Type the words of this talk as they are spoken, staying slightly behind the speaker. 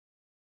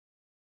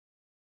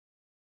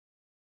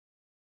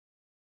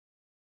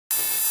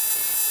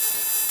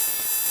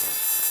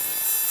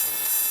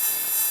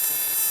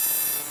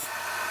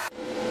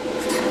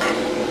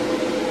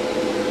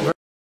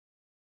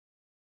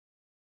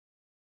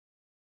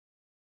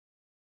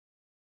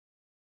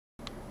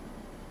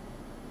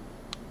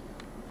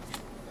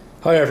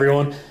Hi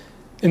everyone.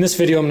 In this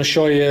video I'm going to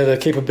show you the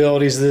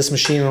capabilities of this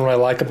machine and what I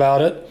like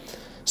about it.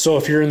 So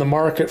if you're in the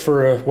market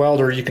for a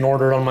welder, you can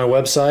order it on my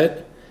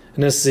website,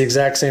 and this is the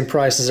exact same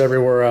price as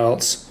everywhere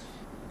else.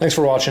 Thanks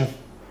for watching.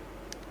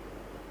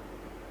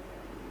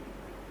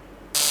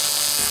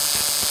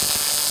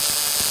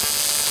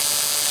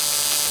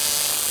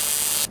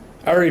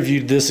 I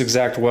reviewed this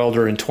exact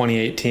welder in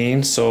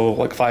 2018, so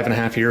like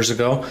 5.5 years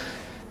ago.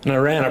 And I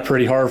ran it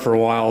pretty hard for a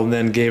while and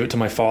then gave it to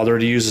my father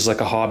to use as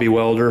like a hobby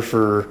welder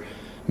for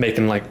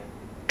making like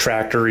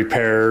tractor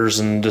repairs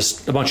and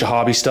just a bunch of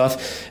hobby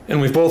stuff.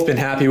 And we've both been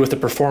happy with the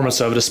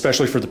performance of it,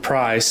 especially for the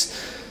price.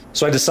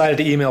 So I decided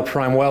to email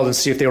PrimeWeld and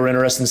see if they were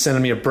interested in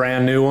sending me a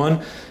brand new one,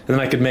 and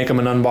then I could make them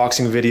an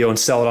unboxing video and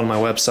sell it on my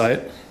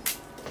website.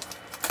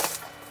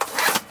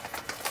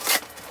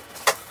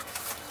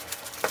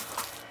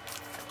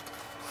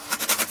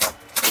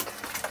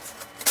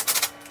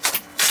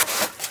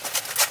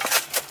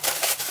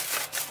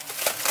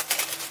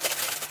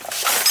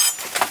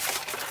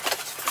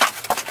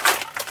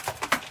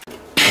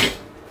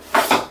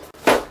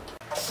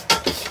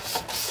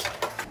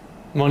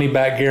 Money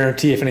back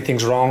guarantee if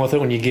anything's wrong with it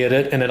when you get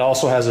it, and it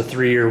also has a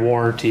 3-year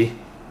warranty.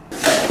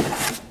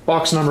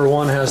 Box number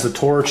 1 has the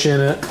torch in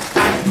it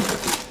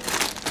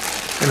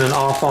and an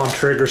off-on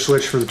trigger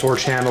switch for the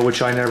torch handle,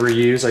 which I never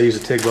use. I use a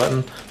TIG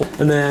button.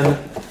 And then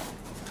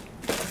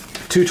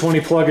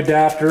 220 plug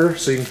adapter,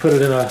 so you can put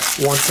it in a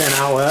 110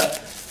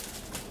 outlet.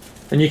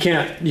 And you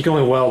can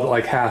only weld at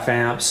like 1/2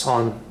 amps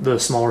on the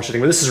smaller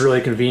setting, but this is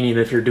really convenient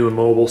if you're doing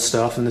mobile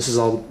stuff, and this is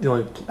all the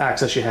only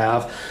access you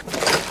have.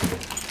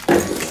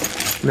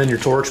 And then your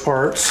torch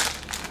parts.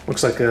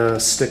 Looks like a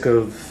stick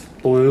of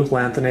blue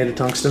lanthanated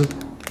tungsten.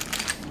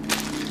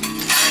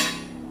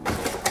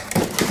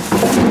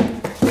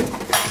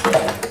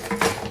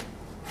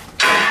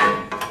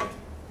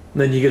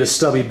 And then you get a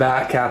stubby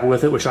back cap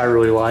with it, which I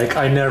really like.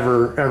 I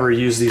never ever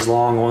use these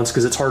long ones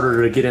because it's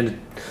harder to get into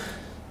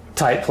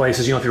tight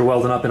places, you know, if you're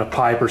welding up in a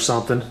pipe or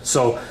something.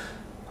 So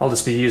I'll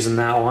just be using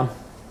that one.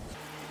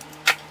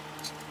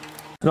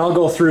 And I'll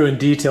go through in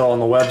detail on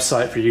the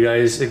website for you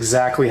guys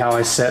exactly how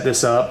I set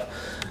this up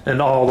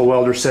and all the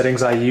welder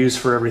settings I use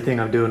for everything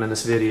I'm doing in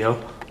this video.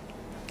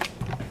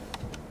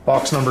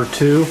 Box number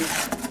 2.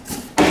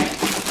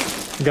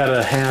 Got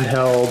a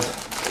handheld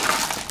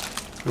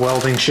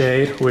welding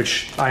shade,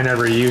 which I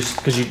never use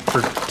because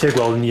for TIG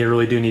welding you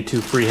really do need 2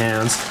 free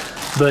hands.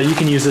 But you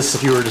can use this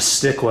if you were just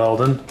stick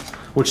welding,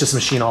 which this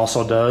machine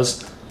also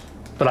does,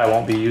 but I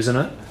won't be using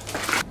it.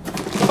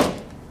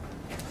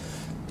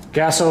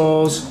 Gas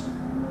hose.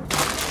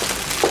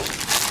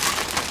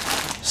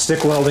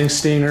 Stick welding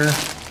stinger,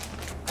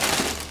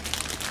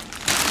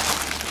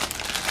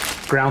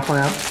 ground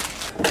clamp,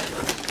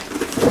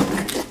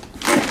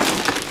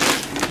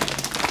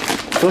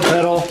 foot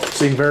pedal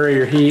so you can vary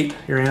your heat,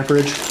 your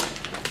amperage,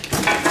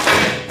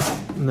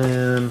 and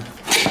then,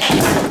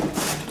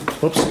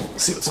 whoops,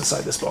 let's see what's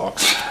inside this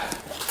box.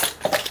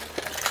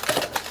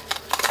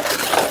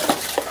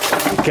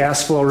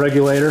 Gas flow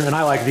regulator, and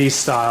I like these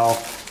style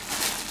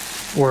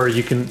where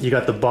you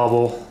got the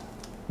bubble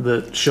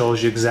that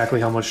shows you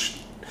exactly how much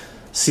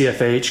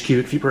CFH,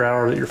 cubic feet per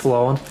hour, that you're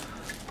flowing.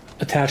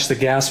 Attach the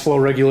gas flow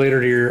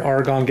regulator to your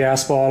argon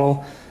gas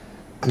bottle,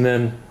 and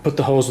then put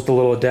the hose with the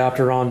little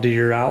adapter onto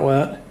your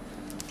outlet,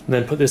 and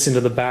then put this into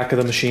the back of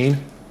the machine.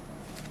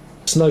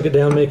 Snug it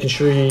down, making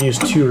sure you use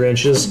 2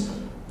 wrenches,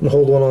 and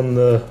hold one on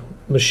the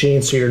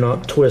machine so you're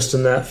not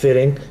twisting that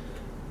fitting.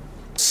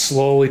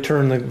 Slowly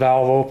turn the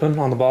valve open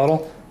on the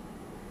bottle.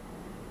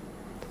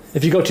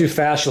 If you go too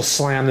fast, you'll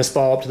slam this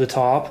ball up to the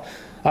top.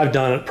 I've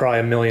done it probably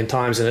 1,000,000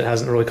 times and it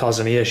hasn't really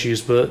caused any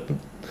issues, but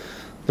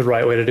the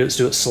right way to do it is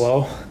do it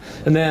slow.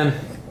 And then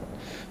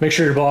make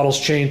sure your bottle's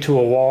chained to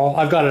a wall.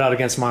 I've got it out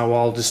against my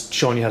wall, just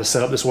showing you how to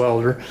set up this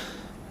welder,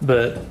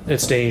 but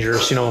it's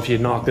dangerous. You know, if you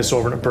knock this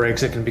over and it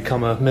breaks, it can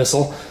become a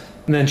missile.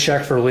 And then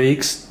check for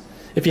leaks.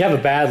 If you have a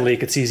bad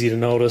leak, it's easy to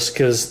notice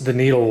because the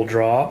needle will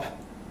drop.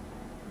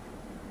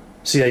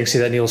 See how you can see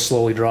that needle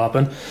slowly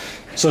dropping.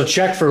 So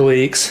check for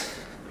leaks.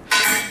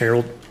 Here,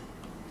 we'll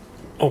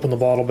open the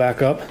bottle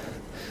back up.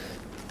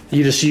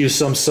 You just use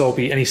some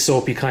soapy, any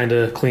soapy kind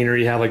of cleaner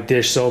you have, like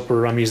dish soap,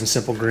 or I'm using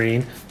Simple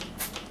Green.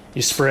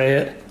 You spray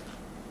it,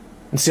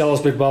 and see all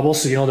those big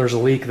bubbles? So you know there's a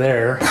leak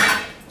there.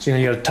 So you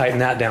know you gotta tighten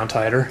that down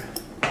tighter.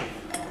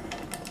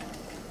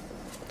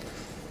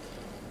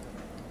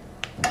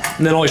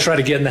 And then always try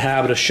to get in the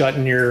habit of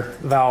shutting your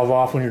valve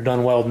off when you're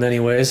done welding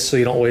anyways, so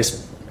you don't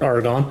waste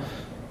argon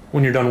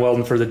when you're done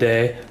welding for the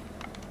day.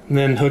 And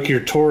then hook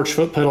your torch,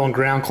 foot pedal, and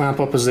ground clamp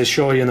up as they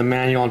show you in the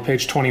manual on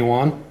page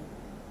 21.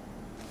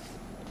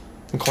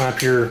 And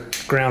clamp your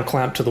ground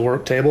clamp to the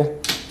work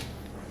table.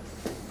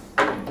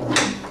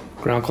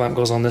 Ground clamp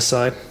goes on this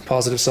side,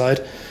 positive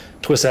side.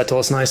 Twist that till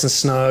it's nice and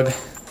snug.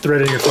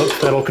 Thread in your foot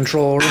pedal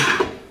controller.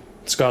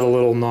 It's got a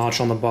little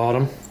notch on the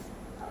bottom.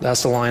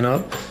 That's to line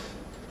up.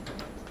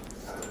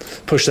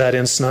 Push that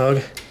in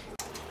snug.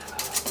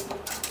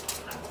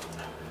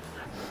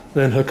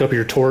 Then hook up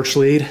your torch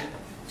lead.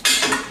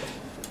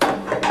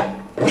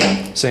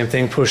 Same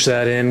thing, push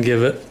that in,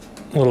 give it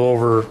a little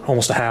over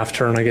almost a half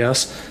turn, I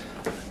guess.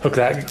 Hook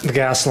the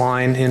gas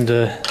line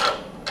into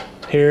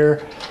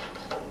here.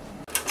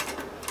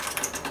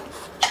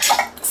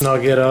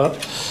 Snug it up.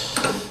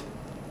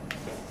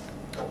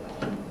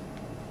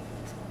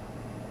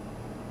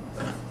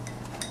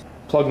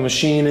 Plug the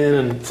machine in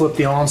and flip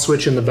the on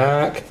switch in the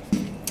back.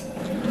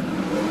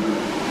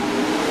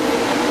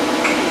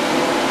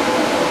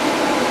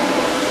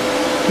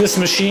 This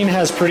machine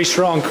has pretty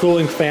strong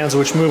cooling fans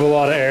which move a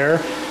lot of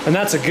air, and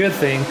that's a good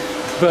thing,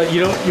 but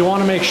you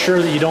want to make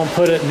sure that you don't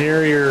put it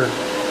near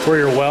where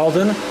you're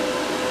welding,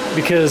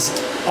 because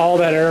all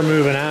that air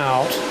moving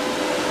out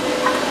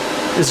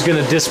is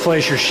going to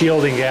displace your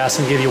shielding gas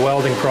and give you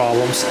welding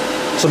problems.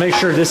 So make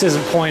sure this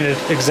isn't pointed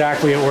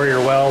exactly at where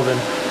you're welding,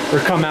 or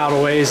come out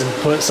a ways and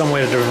put some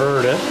way to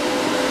divert it.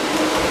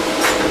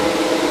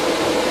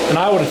 And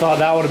I would have thought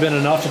that would have been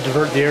enough to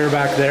divert the air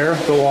back there,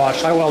 but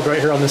watch, I weld right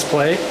here on this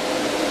plate.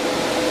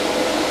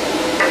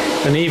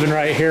 And even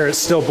right here, it's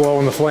still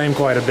blowing the flame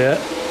quite a bit.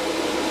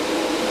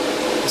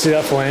 See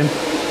that flame?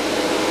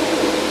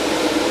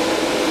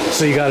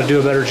 So you got to do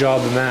a better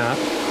job than that.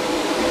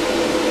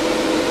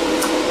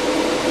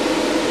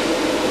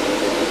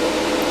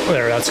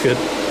 There, that's good.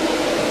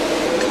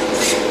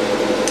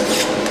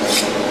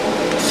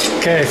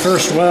 Okay,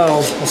 first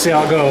weld. We'll see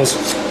how it goes.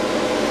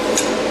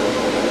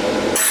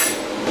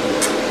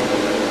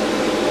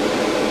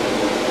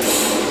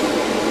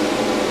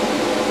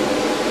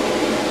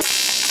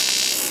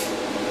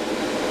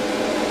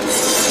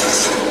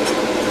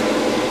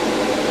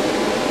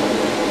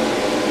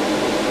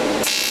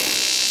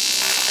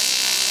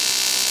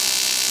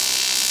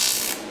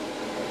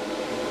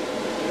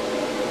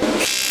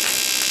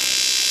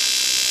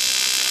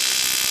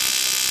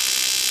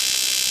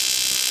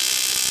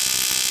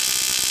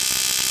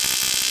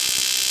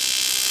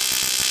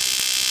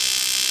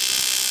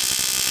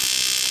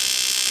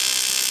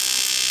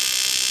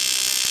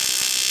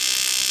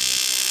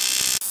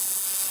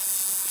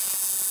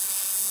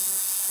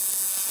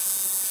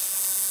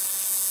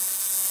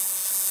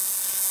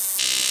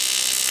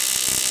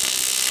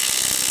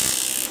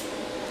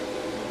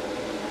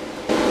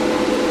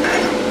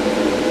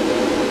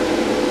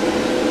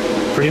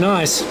 Pretty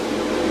nice.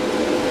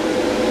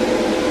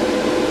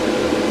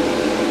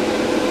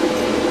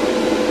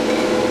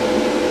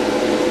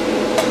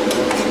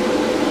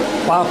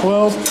 Flap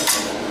weld.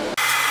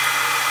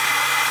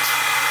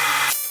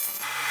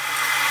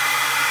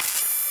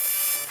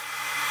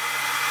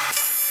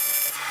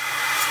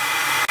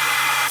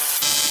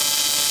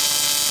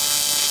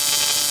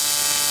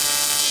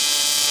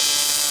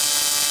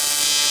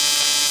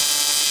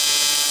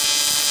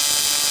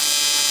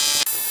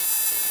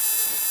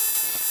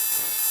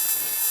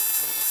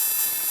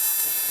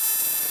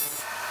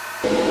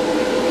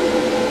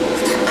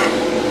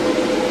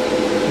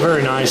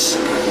 Very nice.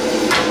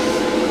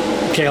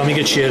 Okay, let me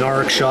get you an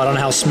arc shot on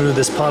how smooth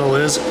this puddle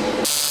is.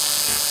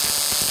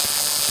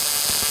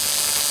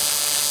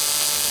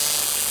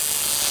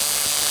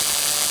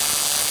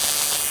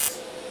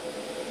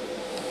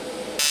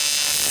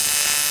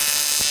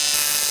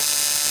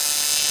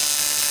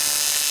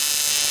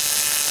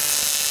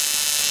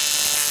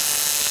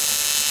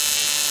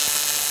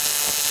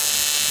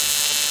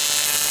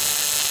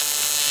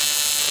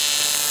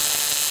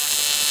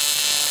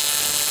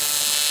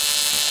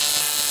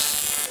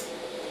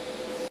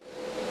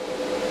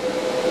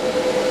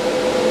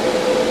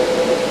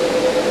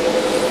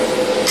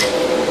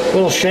 A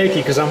little shaky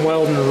because I'm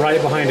welding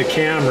right behind a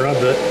camera,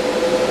 but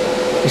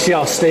you see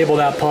how stable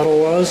that puddle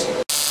was?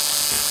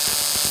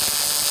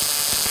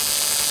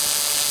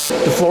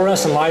 The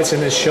fluorescent lights in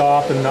this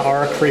shop and the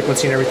arc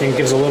frequency and everything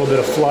gives a little bit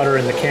of flutter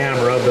in the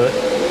camera, but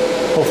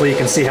hopefully you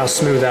can see how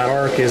smooth that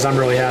arc is. I'm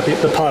really happy.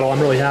 The puddle, I'm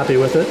really happy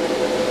with it.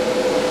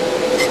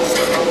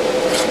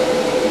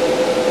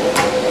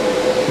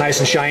 Nice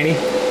and shiny.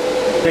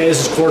 Okay,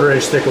 this is 1/4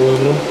 inch thick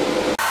aluminum.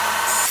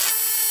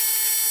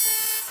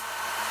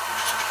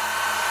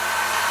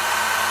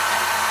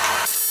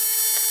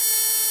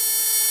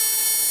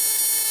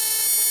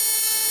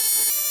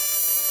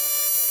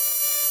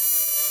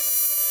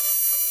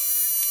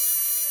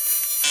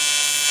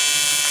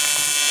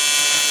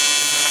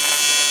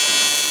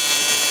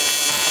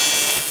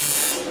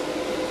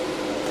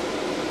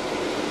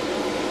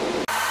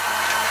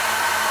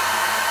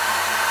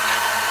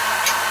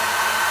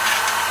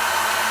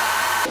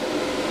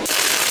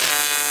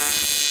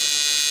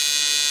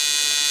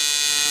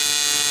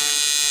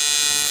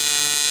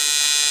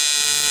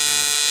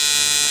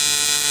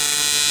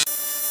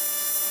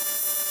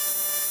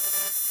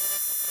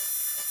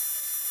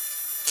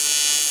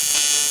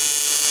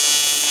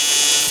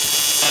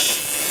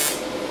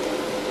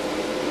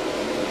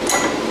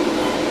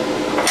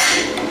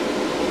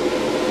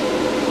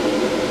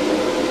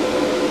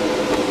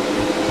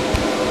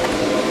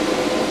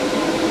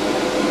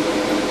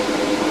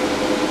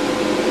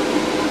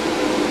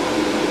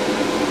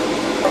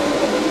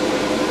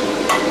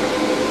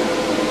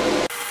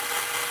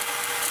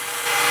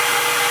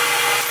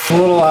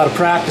 lot of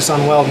practice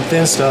on welding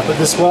thin stuff, but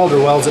this welder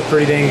welds it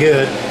pretty dang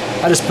good.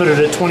 I just put it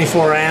at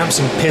 24 amps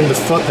and pinned the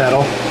foot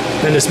pedal,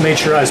 then just made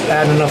sure I was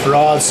adding enough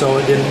rods so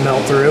it didn't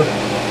melt through.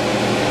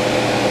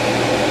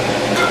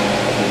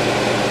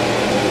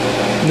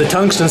 And the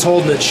tungsten's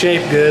holding its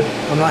shape good.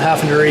 I'm not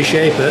having to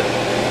reshape it.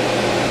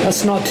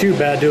 That's not too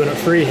bad doing it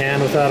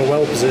freehand without a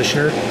weld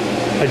positioner.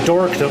 I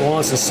dorked it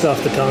once and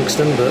stuffed the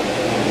tungsten, but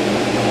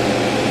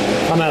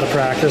I'm out of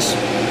practice.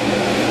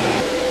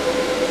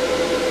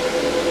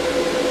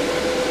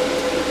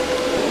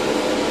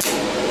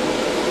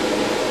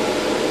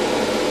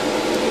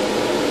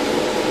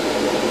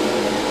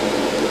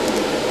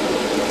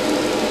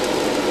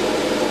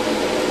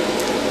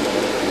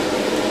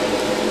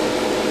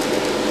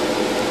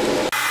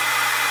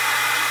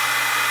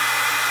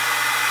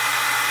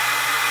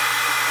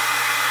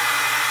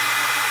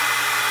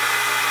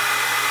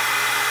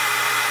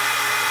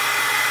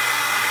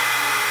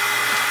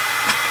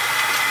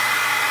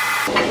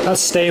 That's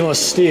stainless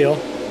steel.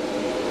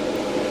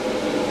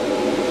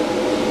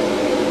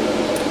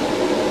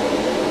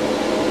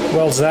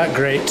 Welds that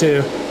great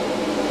too.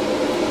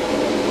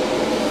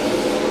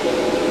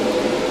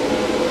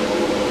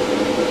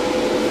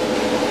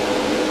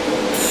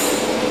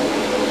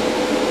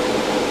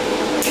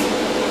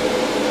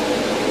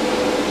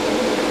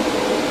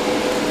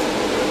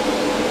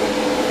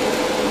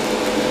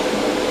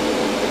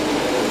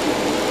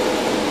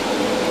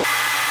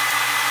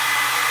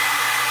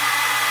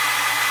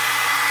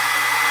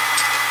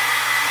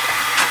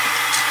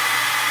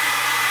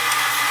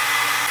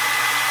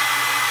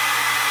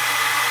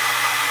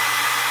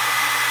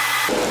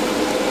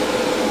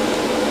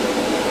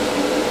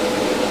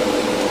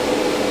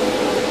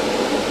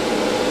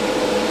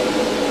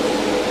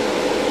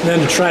 Then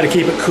to try to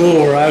keep it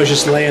cooler, I was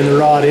just laying the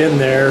rod in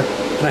there,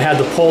 and I had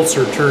the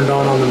pulser turned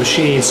on the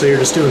machine, so you're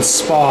just doing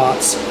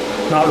spots,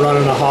 not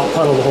running a hot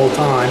puddle the whole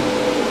time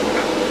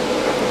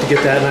to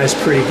get that nice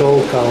pretty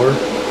gold color.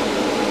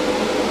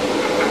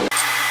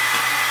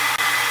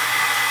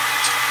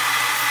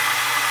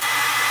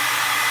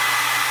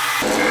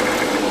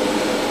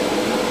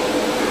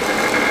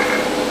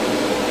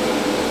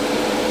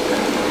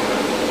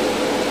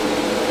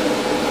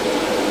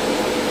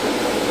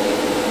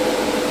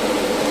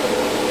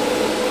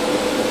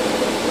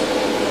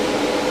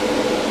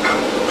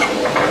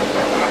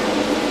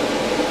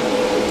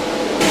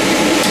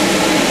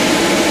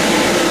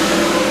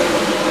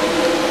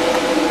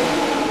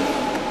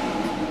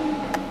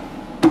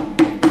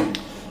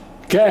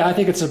 Okay, I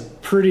think it's a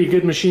pretty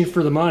good machine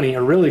for the money,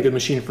 a really good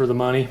machine for the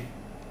money.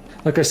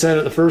 Like I said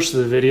at the first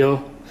of the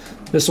video,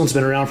 this one's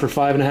been around for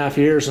 5.5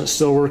 years and it's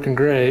still working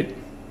great.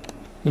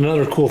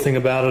 Another cool thing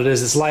about it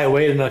is it's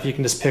lightweight enough you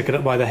can just pick it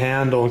up by the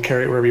handle and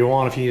carry it wherever you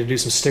want if you need to do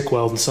some stick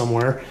welding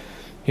somewhere.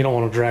 You don't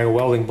want to drag a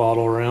welding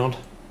bottle around.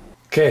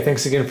 Okay,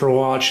 thanks again for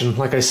watching.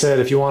 Like I said,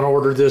 if you want to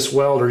order this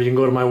welder, you can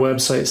go to my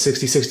website,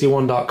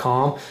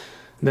 6061.com, and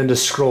then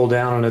just scroll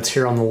down and it's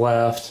here on the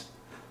left.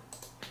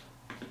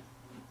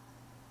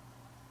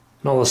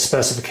 And all the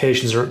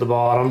specifications are at the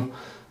bottom.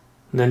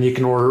 And then you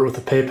can order it with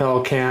a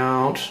PayPal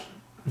account,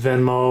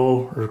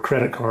 Venmo, or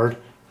credit card.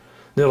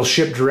 It'll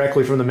ship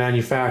directly from the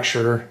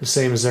manufacturer, the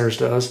same as theirs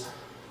does.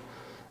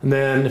 And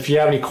then if you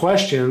have any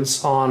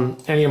questions on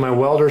any of my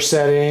welder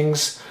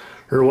settings,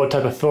 or what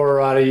type of filter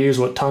rod I use,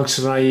 what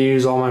tungsten I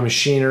use, all my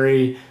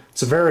machinery,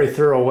 it's a very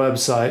thorough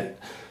website.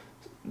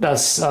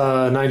 That's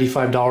a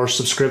 $95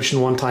 subscription,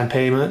 one-time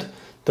payment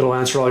that'll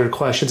answer all your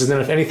questions. And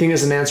then if anything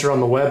isn't answered on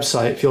the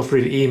website, feel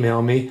free to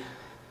email me.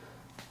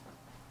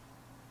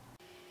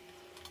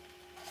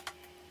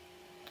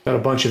 Got a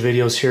bunch of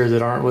videos here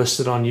that aren't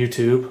listed on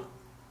YouTube.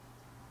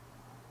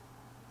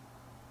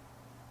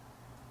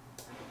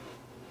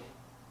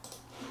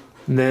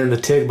 And then the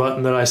TIG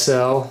button that I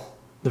sell,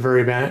 the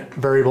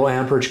variable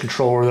amperage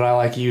controller that I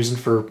like using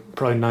for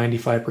probably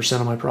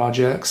 95% of my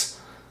projects.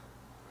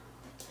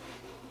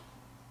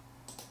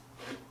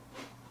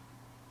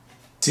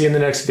 See you in the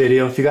next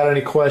video. If you got any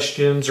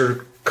questions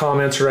or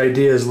comments or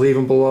ideas, leave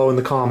them below in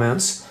the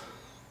comments.